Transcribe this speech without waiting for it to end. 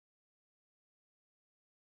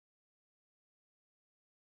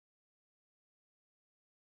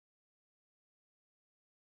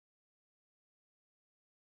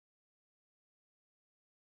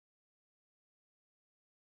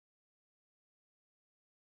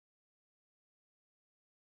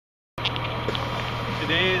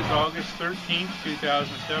Today is August 13th,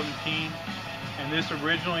 2017, and this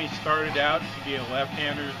originally started out to be a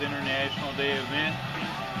Left-Handers International Day event,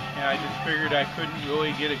 and I just figured I couldn't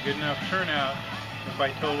really get a good enough turnout if I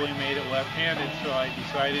totally made it left-handed, so I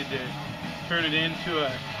decided to turn it into a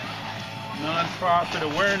Nonprofit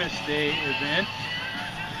Awareness Day event,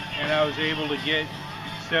 and I was able to get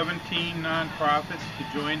 17 nonprofits to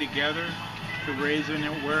join together to raise an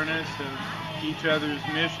awareness of each other's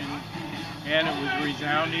mission, and it was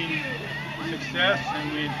resounding success,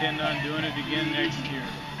 and we intend on doing it again next year.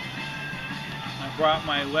 I brought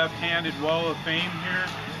my left-handed wall of fame here,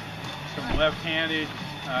 some left-handed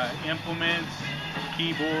implements,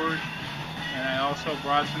 keyboard, and I also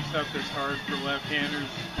brought some stuff that's hard for left-handers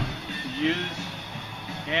to use,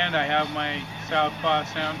 and I have my Southpaw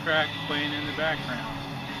soundtrack playing in the background.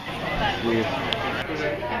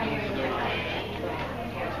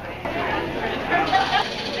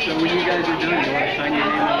 So when you guys are done, you want to sign your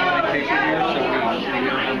name on the paper here so we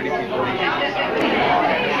know how many people need it.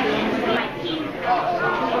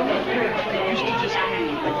 Used to just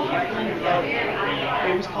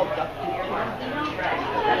it was called duck.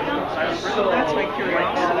 So that's my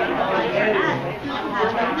curiosity.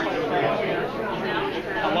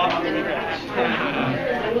 A lot of mini guys.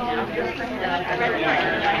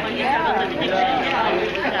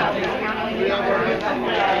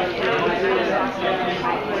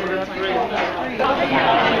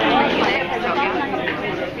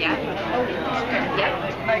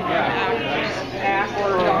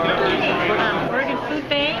 Oregon Food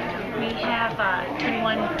Bank, we have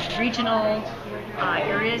 21 regional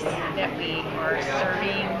areas that we are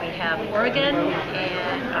serving. We have Oregon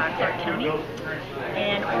and Clark County.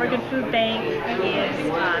 And Oregon Food Bank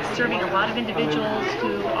is serving a lot of individuals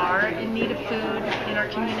who are in need of food in our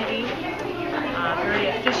community. Very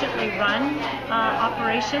efficiently run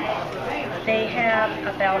operation. They have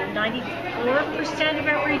about 94% of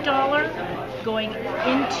every dollar going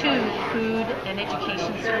into food and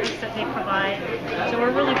education service that they provide. So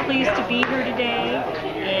we're really pleased to be here today,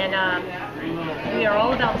 and we are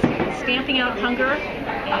all about stamping out hunger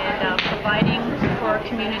and providing for our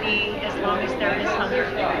community as long as there is hunger.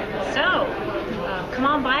 So come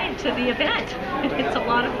on by to the event. It's a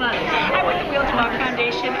lot of fun. I'm with the Wheel to M.O.V.E.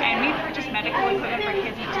 Foundation, and we purchase medical equipment for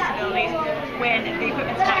kids with disabilities when the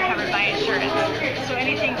equipment's not covered by insurance. So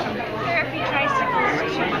anything from therapy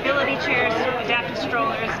tricycles to mobility chairs, adaptive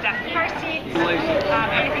strollers, adaptive car seats,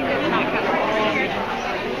 anything that's not covered.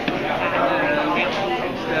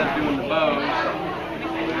 Instead of doing the bows,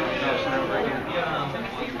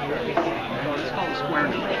 it's called a square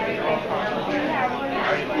nut.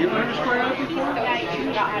 You learned a square nut before? There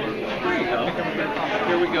you go.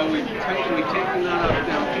 Here we go. We take the nut up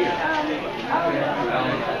down here.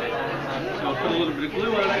 So I'll put a little bit of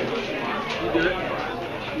glue on it. You do it.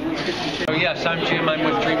 So yes, I'm Jim. I'm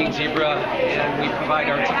with Dreaming Zebra, and we provide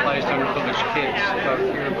art supplies to underprivileged kids, both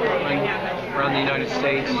here in Portland, around the United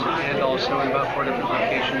States, and also in about 4 different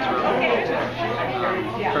locations around the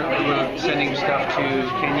world. Currently we're sending stuff to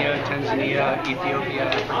Kenya, Tanzania, Ethiopia,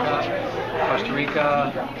 Africa, Costa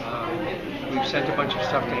Rica. We've sent a bunch of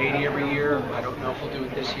stuff to Haiti every year. I don't know if we'll do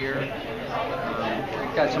it this year.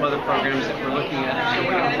 We've got some other programs that we're looking at, so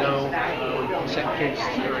we don't know. We sent kids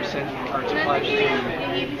or sent art supplies to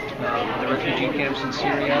the refugee camps in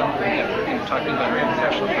Syria. We're talking about our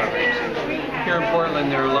international programs. Here in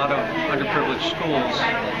Portland, there are a lot of underprivileged schools,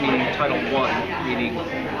 meaning Title I, meaning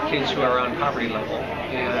kids who are around poverty level.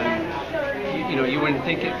 And you wouldn't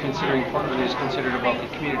think it, considering Portland is considered a wealthy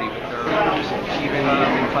community, but there are even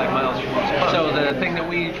within 5 miles from us. So the thing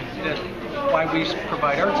why we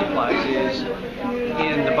provide art supplies is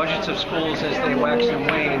in the budgets of schools as they wax and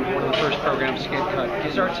wane, one of the first programs to get cut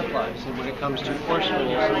is art supplies. And when it comes to poor schools,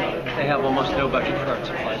 they have almost no budget for art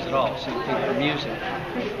supplies at all. Same thing for music.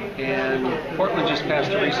 And Portland just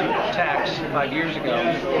passed a recent tax 5 years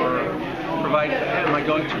ago for am I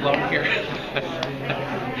going too low here?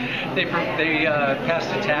 They passed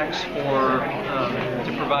a tax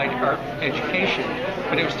to provide art education,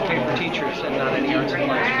 but it was to pay for teachers and not any art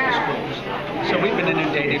supplies for the schools. So we've been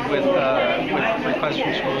inundated with requests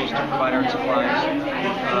from schools to provide art supplies.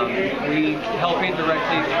 We help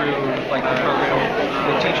indirectly through the program.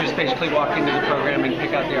 The teachers basically walk into the program and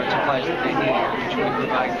pick out the art supplies that they need, which we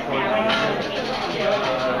provide for them.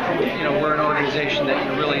 We're an organization that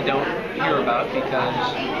you really don't hear about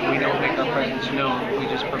because we don't make our presence known. We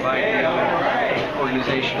just provide the other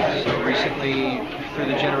organizations. So recently, through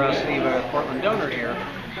the generosity of a Portland donor here,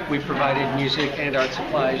 we provided music and art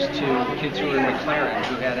supplies to kids who were in McLaren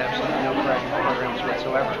who had absolutely no programs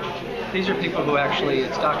whatsoever. These are people who actually,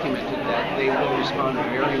 it's documented that they will respond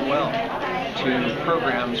very well to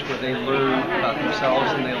programs where they learn about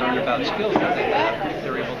themselves and they learn about skills that they have if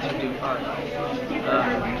they're able to do art.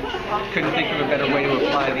 Couldn't think of a better way to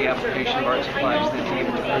apply the application of art supplies than to give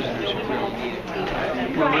it to prisoners who really need it.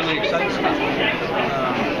 We're really excited about it.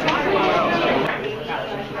 What else?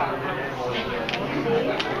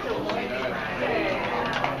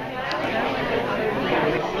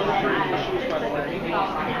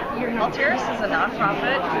 Altiris is a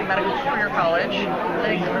nonprofit medical career college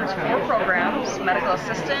that includes 4 programs: medical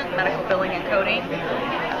assistant, medical billing and coding,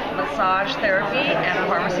 massage therapy, and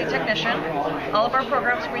pharmacy technician. All of our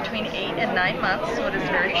programs are between 8 and 9 months, so it is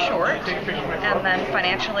very short. And then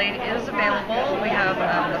financial aid is available. We have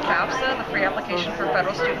the FAFSA, the free application for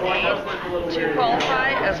federal student aid, to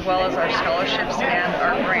qualify, as well as our scholarships and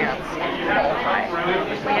our grants qualify.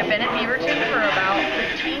 We have been at Beaverton for about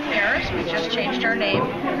 15 years. We just changed our name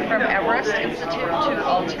from Everest Institute to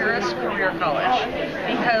Altiris Career College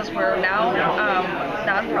because we're now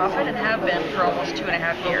nonprofit and have been for almost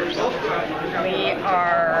 2.5 years. We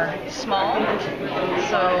are small,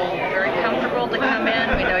 so very comfortable to come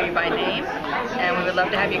in. We know you by name, and we would love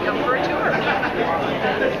to have you come for a tour.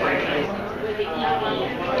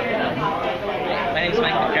 My name is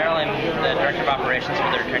Michael Carroll. I'm the Director of Operations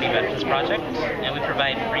for the Returning Veterans Project, and we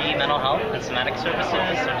provide free mental health and somatic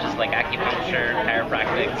services such as like acupuncture,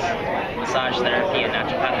 chiropractics, massage therapy, and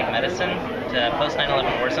naturopathic medicine to post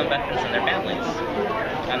 9/11 war zone veterans and their families.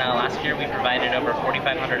 And last year we provided over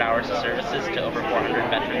 4,500 hours of services to over 400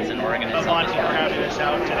 veterans in Oregon and South Monty, for having us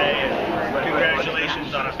out today, and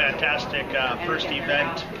congratulations on a fantastic first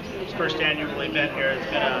event. First annual event here. It's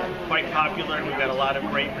been quite popular, and we've got a lot of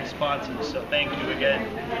great responses, so thank you again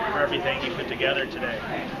for everything you put together today.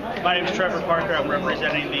 My name is Trevor Parker. I'm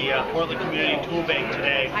representing the Portland Community Tool Bank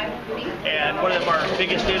today, and one of our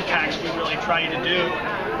biggest impacts we really try to do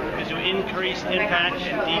is to increase impact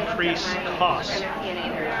and decrease costs.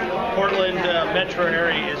 Portland metro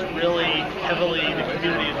area is really heavily, the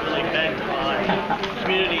community is really bent on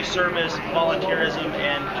community service, volunteerism,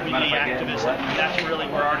 and community activism. That's really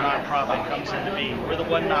where our nonprofit comes into being. We're the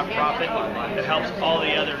one nonprofit that helps all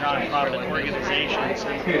the other nonprofit organizations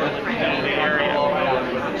in the community area.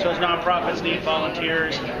 So as nonprofits need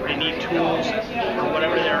volunteers, they need tools for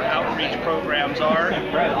whatever their outreach programs are,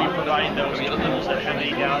 we provide those tools that have a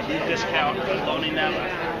discount for loaning them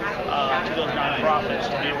to those nonprofits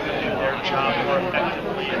to be able to do their job more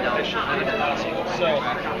effectively and efficiently as possible. So,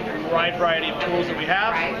 a wide variety of tools that we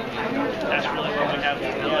have, that's really what we have the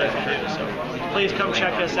ability to do. So, please come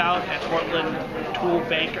check us out at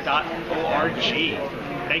portlandtoolbank.org.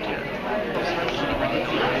 Thank you.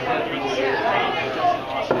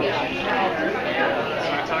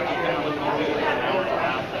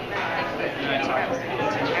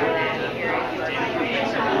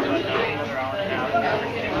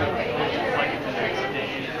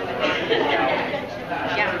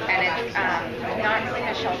 Yeah, and it's not like a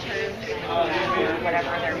shelter or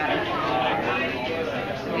whatever their medical.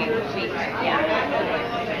 Yeah.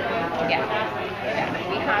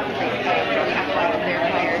 We have a lot of their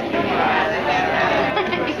hired.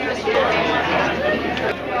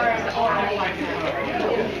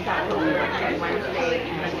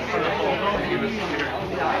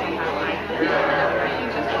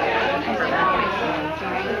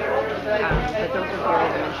 But those are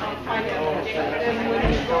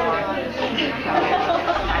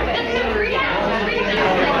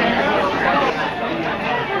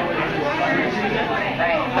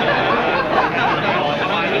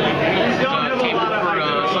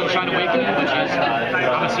Sunshine Awakening, which is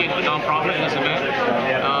obviously a nonprofit in this event.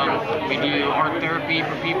 We do art therapy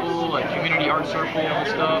for people, like community art circle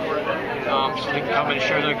stuff, so they can come and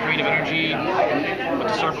share their creative energy with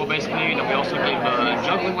the circle basically. And we also give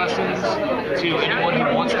juggling lessons to anyone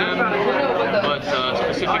who wants them, but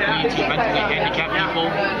specifically to mentally handicapped people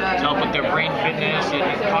to help with their brain fitness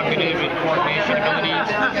and cognitive and coordination abilities.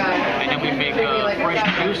 And then we make fresh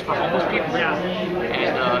juice for homeless people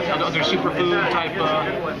and other superfood type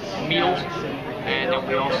meals. And then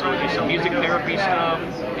we also do some music therapy stuff,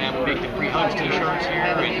 and we make the free hugs t-shirts here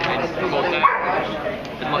and promote that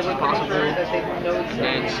as much as possible. And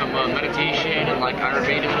then some meditation and like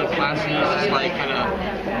Ayurveda classes, just like kind of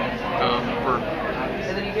for,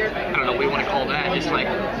 I don't know what you want to call that, just like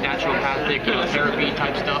naturopathic therapy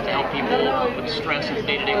type stuff to help people with stress in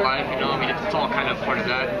day-to-day life, you know, I mean, it's all kind of part of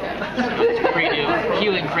that. It's creative,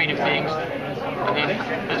 healing creative things. And then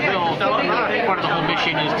as well, part of the whole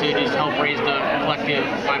mission is to just help raise the collective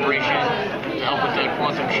vibration to help with the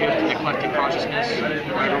quantum shift in the collective consciousness,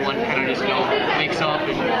 where everyone kind of just, wakes up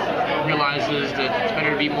and realizes that it's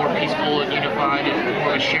better to be more peaceful and unified and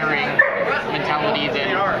more of a sharing mentality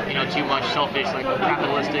than, too much selfish, like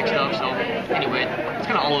capitalistic stuff. So anyway, it's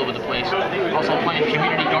kind of all over the place. Also planting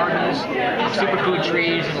community gardens, superfood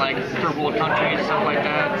trees in like third world countries and stuff like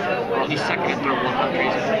that, or at least second and third world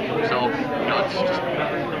countries. So, it's just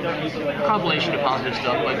a compilation of positive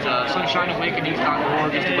stuff. But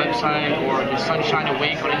sunshineawakenings.org is the website, or the Sunshine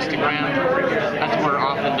Awake on Instagram. That's where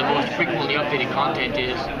often the most frequently updated content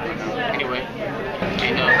is. Anyway,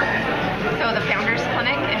 So the Founders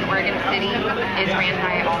Clinic in Oregon City is ran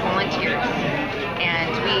by all volunteers,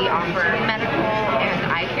 and we offer medical and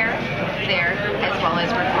eye care there, as well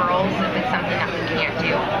as referrals if it's something that we can't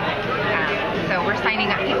do. So we're signing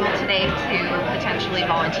up people today to potentially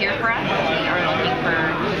volunteer for us. We are looking for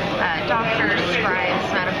doctors, scribes,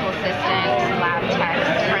 medical assistants, lab techs,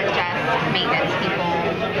 front desk, maintenance people,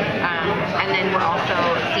 and then we're also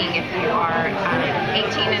seeing if you are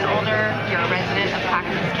 18 and older, you're a resident of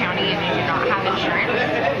Clackamas County and you do not have insurance,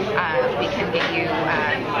 we can get you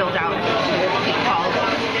filled out to be called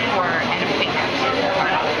for an appointment.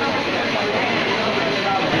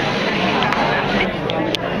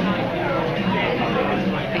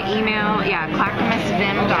 The email,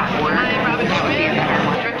 clackamasvim.org. I'm Robin Schmidt,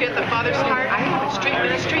 director at the Father's Heart Street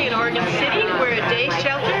Ministry in Oregon City. We're a day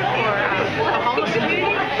shelter for the homeless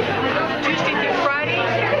community, Tuesday through Friday,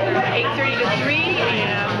 8:30 to 3,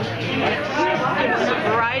 and it's a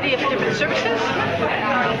variety of different services,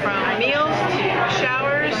 from meals to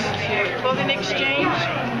showers to clothing exchange.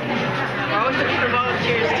 We're always looking for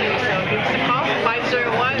volunteers too, so give us a call,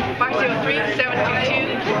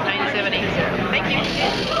 503-722-9780. Thank you.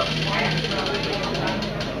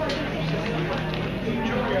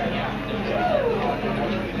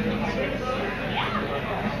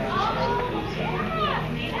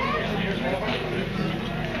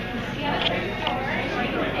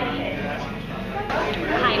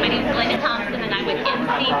 Hi, my name is Glenda Thompson, and I'm with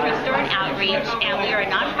MC Thrift Store and Outreach, and we are a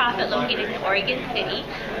nonprofit located in Oregon City.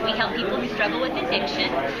 We help people who struggle with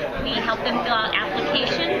addiction. We help them fill out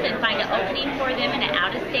applications and find an opening for them in an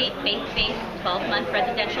out-of-state, faith-based 12-month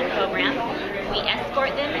residential program. We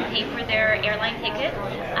escort them and pay for their airline tickets.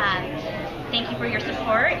 Thank you for your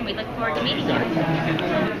support, and we look forward to meeting you.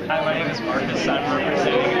 Hi, my name is Marcus. I'm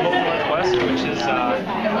representing M.O.V.E. Northwest, which is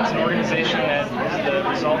an organization that is the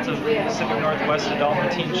result of the Pacific Northwest Adult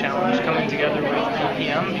and Teen Challenge coming together with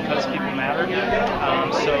PPM, Because People Matter.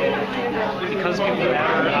 So Because People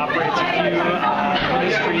Matter operates a few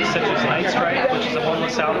ministries such as Night Strike, which is a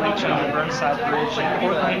homeless outreach on the Burnside Bridge in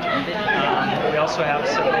Portland. We also have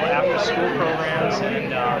several after-school programs,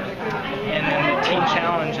 and then the Teen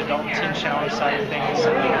Challenge, Adult and Teen Challenge side of things.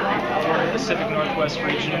 For the Pacific Northwest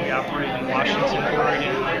region, we operate in Washington,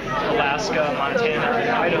 Oregon, Alaska, Montana, and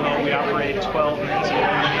Idaho. We operate 12 men's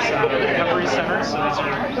and women's recovery centers. So these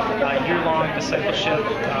are year-long discipleship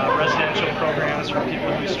residential programs for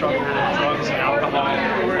people who struggle with drugs and alcohol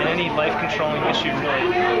and any life-controlling issue,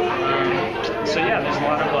 really. So yeah, there's a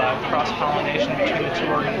lot of cross-pollination between the two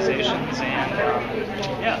organizations, and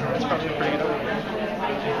that's probably a pretty good overview.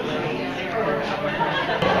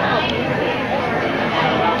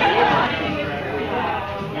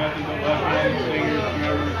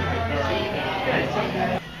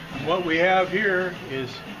 What we have here is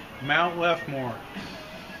Mount Leftmore,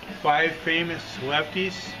 5 famous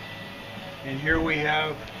lefties, and here we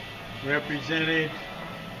have represented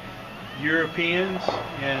Europeans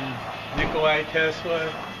and Nikola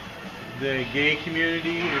Tesla. The gay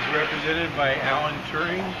community is represented by Alan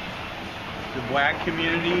Turing. The black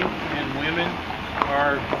community and women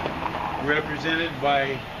are represented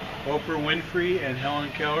by Oprah Winfrey and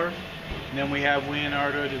Helen Keller. And then we have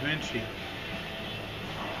Leonardo da Vinci.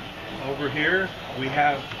 Over here we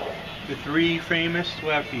have the 3 famous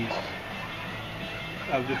lefties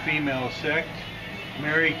of the female sect: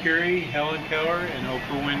 Mary Curie, Helen Keller, and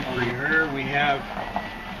Oprah Winfrey. Here we have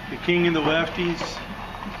the king of the lefties,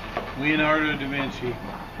 Leonardo da Vinci.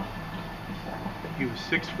 He was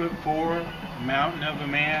 6'4", a mountain of a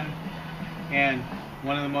man, and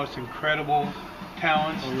one of the most incredible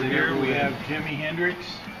talents. Over here we have Jimi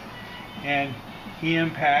Hendrix, and he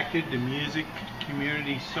impacted the music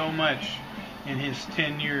community so much in his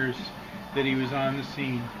 10 years that he was on the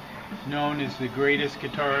scene, known as the greatest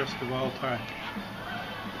guitarist of all time.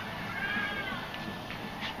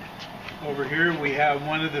 Over here we have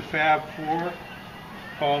one of the Fab Four,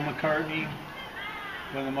 Paul McCartney,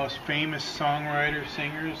 one of the most famous songwriter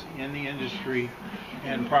singers in the industry,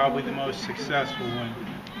 and probably the most successful one.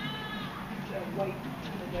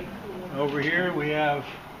 Over here we have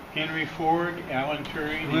Henry Ford, Alan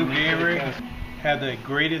Turing, Lou Gehrig had the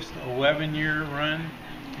greatest 11-year run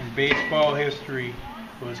in baseball history,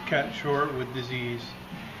 was cut short with disease.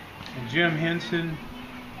 And Jim Henson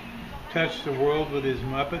touched the world with his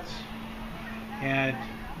Muppets and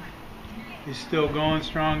is still going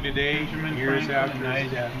strong today. Years after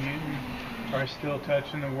Isaac Newton are still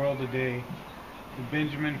touching the world today. And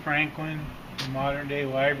Benjamin Franklin, the modern day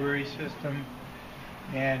library system,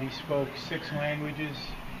 and he spoke 6 languages.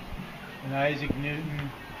 And Isaac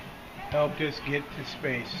Newton helped us get to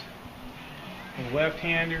space. The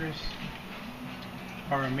left-handers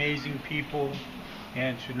are amazing people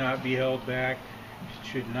and should not be held back,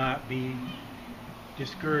 should not be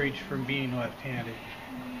discouraged from being left-handed.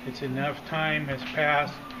 It's enough time has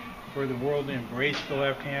passed for the world to embrace the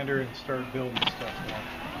left-hander and start building stuff up.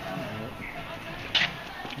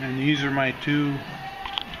 And these are my two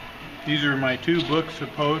books of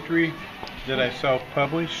poetry that I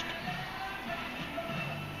self-published.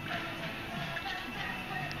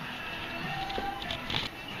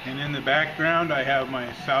 And in the background I have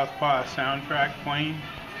my Southpaw soundtrack playing,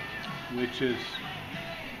 which is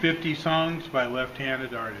 50 songs by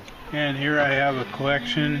left-handed artists. And here I have a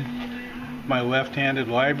collection, my left-handed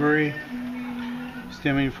library,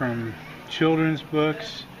 stemming from children's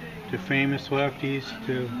books to famous lefties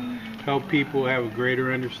to help people have a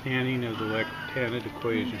greater understanding of the left-handed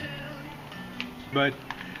equation. But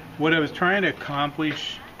what I was trying to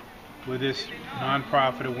accomplish with this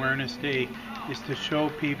Nonprofit Awareness Day is to show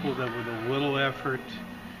people that with a little effort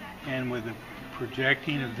and with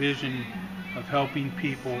projecting a vision of helping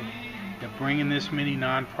people, that bringing this many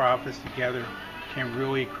nonprofits together can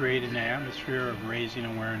really create an atmosphere of raising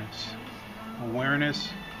awareness. Awareness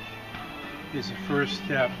is the first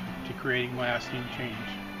step to creating lasting change.